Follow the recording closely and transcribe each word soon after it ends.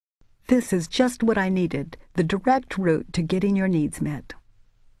This is just what I needed, the direct route to getting your needs met.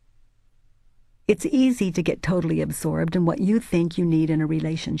 It's easy to get totally absorbed in what you think you need in a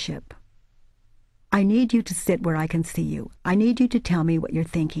relationship. I need you to sit where I can see you. I need you to tell me what you're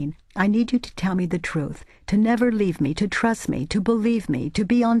thinking. I need you to tell me the truth, to never leave me, to trust me, to believe me, to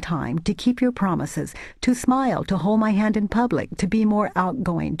be on time, to keep your promises, to smile, to hold my hand in public, to be more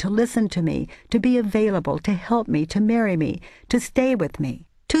outgoing, to listen to me, to be available, to help me, to marry me, to stay with me,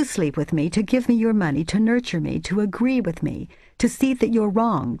 to sleep with me, to give me your money, to nurture me, to agree with me, to see that you're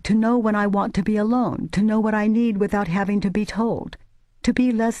wrong, to know when I want to be alone, to know what I need without having to be told, to be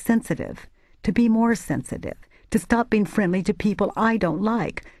less sensitive, to be more sensitive, to stop being friendly to people I don't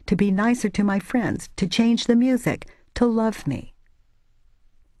like, to be nicer to my friends, to change the music, to love me.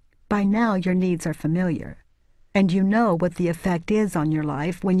 By now your needs are familiar, and you know what the effect is on your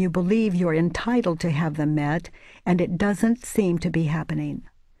life when you believe you're entitled to have them met, and it doesn't seem to be happening.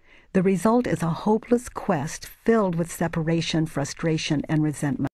 The result is a hopeless quest filled with separation, frustration, and resentment.